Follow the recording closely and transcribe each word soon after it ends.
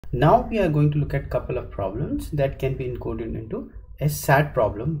Now we are going to look at a couple of problems that can be encoded into a SAT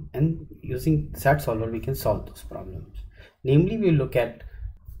problem, and using SAT solver we can solve those problems. Namely, we look at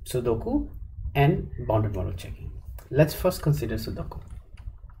Sudoku and bounded model checking. Let's first consider Sudoku.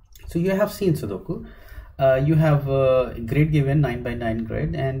 So you have seen Sudoku. You have a grid given, 9 by 9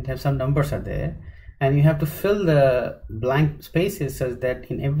 grid, and have some numbers are there, and you have to fill the blank spaces such that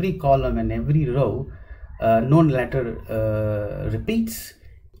in every column and every row no letter repeats.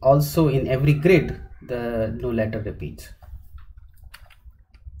 Also in every grid the no letter repeats.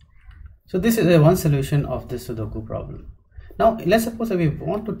 So this is one solution of this Sudoku problem. Now let's suppose that we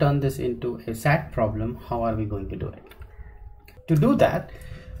want to turn this into a SAT problem. How are we going to do it? To do that,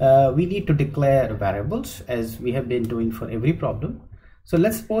 we need to declare variables, as we have been doing for every problem. So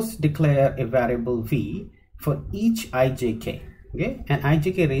let's suppose declare a variable v for each ijk, okay, and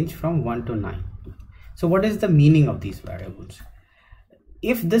ijk range from 1 to 9. So what is the meaning of these variables?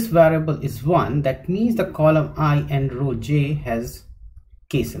 If this variable is 1, that means the column I and row j has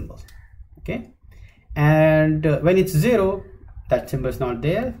k symbol, okay, and when it's 0, that symbol is not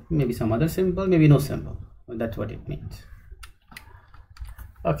there, maybe some other symbol, maybe no symbol. That's what it means.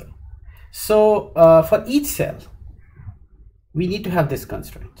 Okay, so for each cell we need to have this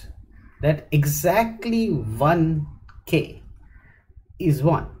constraint that exactly 1k is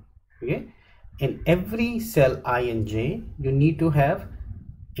 1, okay. In every cell I and j you need to have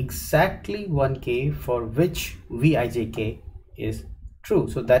exactly 1k for which vijk is true.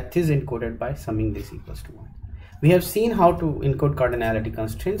 So that is encoded by summing this equals to 1. We have seen how to encode cardinality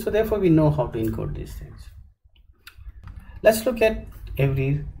constraints, so therefore we know how to encode these things. Let's look at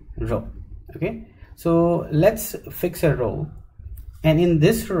every row. Okay, so let's fix a row, and in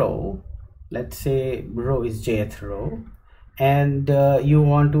this row, let's say row is jth row, and you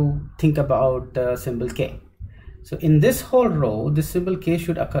want to think about the symbol k. So in this whole row, the symbol k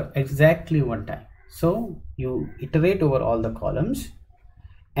should occur exactly one time. So you iterate over all the columns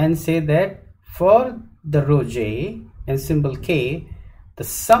and say that for the row j and symbol k, the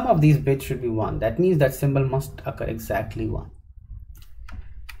sum of these bits should be 1. That means that symbol must occur exactly 1.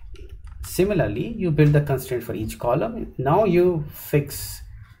 Similarly, you build the constraint for each column. Now you fix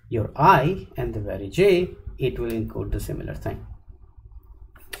your I and the value j, it will encode the similar thing.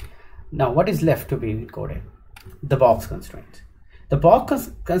 Now what is left to be encoded? The box constraints. The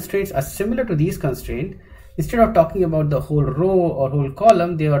box constraints are similar to these constraints. Instead of talking about the whole row or whole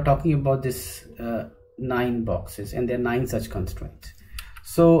column, they are talking about this 9 boxes, and there are 9 such constraints.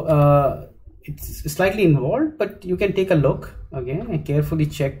 So it's slightly involved, but you can take a look again and carefully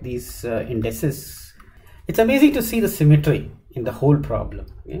check these indices. It's amazing to see the symmetry in the whole problem.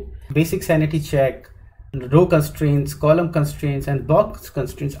 Okay? Basic sanity check, row constraints, column constraints, and box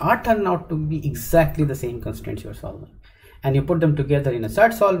constraints are turned out to be exactly the same constraints you're solving, and you put them together in a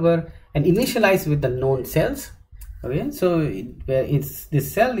SAT solver and initialize with the known cells. Okay, so where it's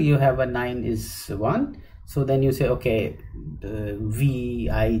this cell, you have a 9 is 1, so then you say okay,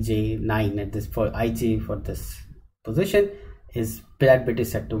 vij 9 at this for ij for this position is that bit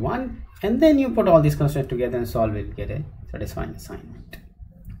is set to 1, and then you put all these constraints together and solve it, get a satisfying assignment.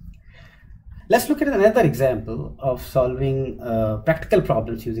 Let's look at another example of solving practical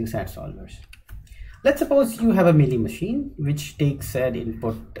problems using SAT solvers. Let's suppose you have a milli machine which takes an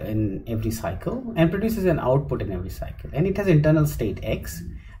input in every cycle and produces an output in every cycle, and it has internal state x,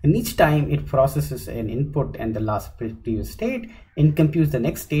 and each time it processes an input and the last previous state and computes the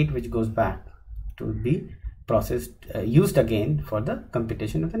next state, which goes back to be processed, used again for the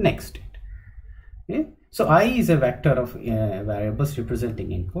computation of the next state. Okay? So I is a vector of variables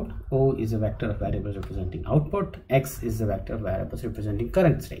representing input, O is a vector of variables representing output, X is a vector of variables representing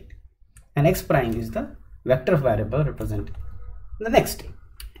current state, and X prime is the vector of variable representing the next state.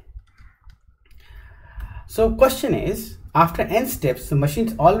 So question is, after n steps, the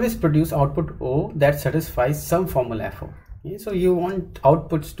machines always produce output O that satisfies some formal FO. Okay? So you want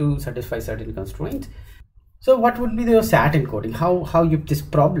outputs to satisfy certain constraints. So what would be the SAT encoding? How this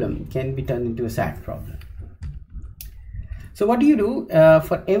problem can be turned into a SAT problem? So what do you do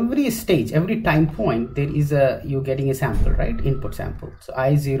for every stage, every time point, there is you're getting a sample, right? Input sample. So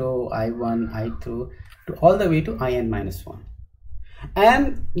I0, I1, I2 to all the way to In minus 1.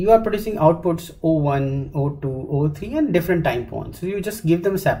 And you are producing outputs O1, O2, O3 and different time points. So you just give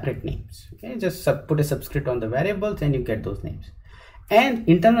them separate names. Okay, just put a subscript on the variables and you get those names. And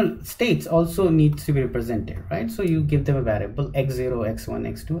internal states also needs to be represented, right? So you give them a variable x0, x1,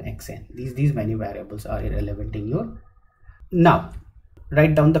 x2, xn. These many variables are irrelevant in your. Now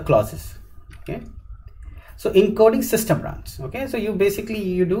write down the clauses. Okay, so encoding system runs. Okay, so you basically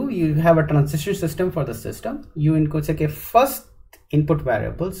you have a transition system for the system. You encode, okay, first input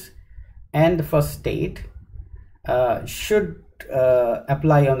variables and the first state should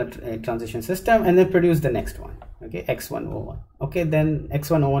apply on a transition system and then produce the next one. Okay, x1 o1. Okay, then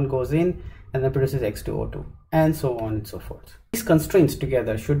x1 o1 goes in and then produces x2 o2, and so on and so forth. These constraints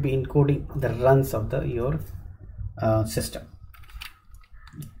together should be encoding the runs of your system.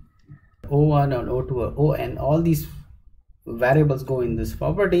 O1 and O2 or On, all these variables go in this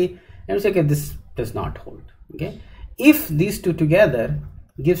property, and we say, okay, this does not hold. Okay, if these two together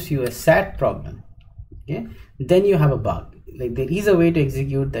gives you a SAT problem, okay, then you have a bug. Like, there is a way to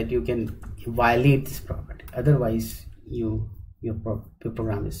execute that you can violate this property, otherwise your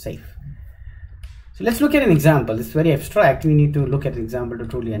program is safe. So let's look at an example. It's very abstract. We need to look at an example to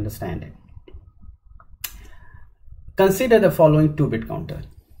truly understand it. Consider the following 2-bit counter.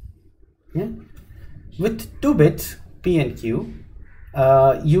 Yeah? With 2 bits P and Q,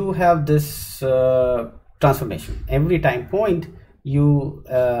 you have this transformation. Every time point you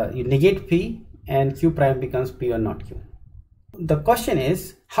negate P and Q prime becomes P or not Q. The question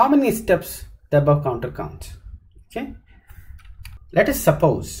is, how many steps the above counter counts? Okay, let us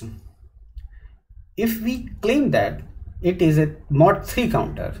suppose if we claim that it is a mod 3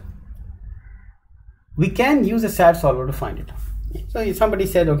 counter, we can use a SAT solver to find it. So if somebody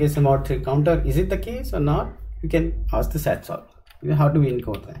said, okay, it's a mod 3 counter, is it the case or not? You can ask the SAT solver. How do we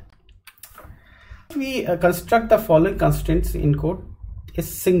encode that? We construct the following constraints in code. A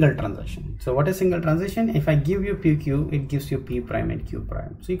single transition. So what is single transition? If I give you PQ, it gives you P prime and Q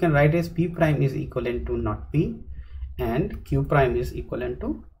prime. So you can write as P prime is equivalent to not P and Q prime is equivalent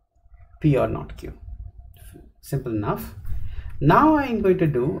to P or not Q. Simple enough. Now I'm going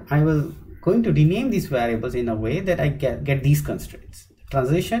to rename these variables in a way that I get these constraints.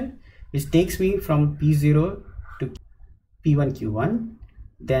 Transition, which takes me from P0 to P1 Q1,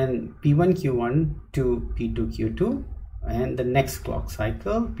 then P1 Q1 to P2 Q2, and the next clock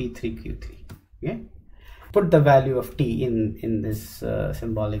cycle P3 Q3. Okay, put the value of t in this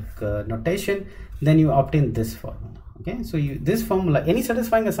symbolic notation, then you obtain this formula. Okay, so this formula, any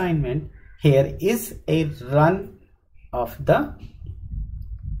satisfying assignment here, is a run of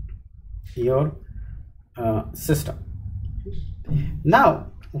your system.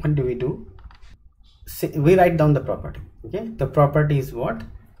 Now what do? We write down the property. Okay, the property is what?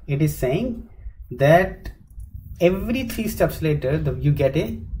 It is saying that every 3 steps later you get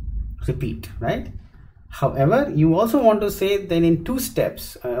a repeat, right? However, you also want to say that in 2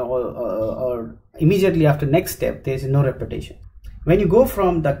 steps or immediately after next step there is no repetition. When you go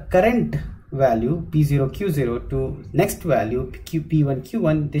from the current value P0 Q0 to next value P1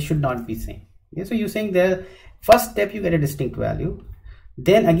 Q1, they should not be same. Okay, so you're saying the first step you get a distinct value,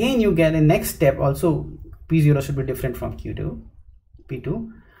 then again you get a next step also P0 should be different from Q2,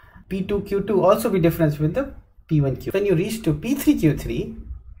 P2 Q2 also be different with the P1 Q. When you reach to P3 Q3,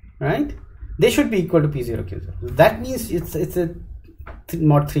 right, they should be equal to P0 Q0. That means it's a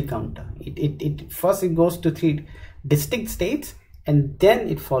mod 3 counter. It first it goes to 3 distinct states and then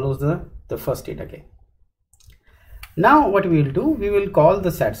it follows the first state again. Now what we will do, we will call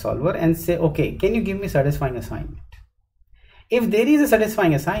the SAT solver and say, okay, can you give me satisfying assignment? If there is a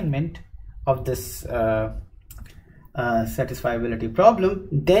satisfying assignment of this satisfiability problem,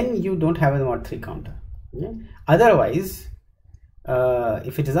 then you don't have a mod 3 counter. Yeah? Otherwise,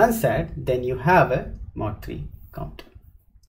 if it is unsat, then you have a mod 3 counter.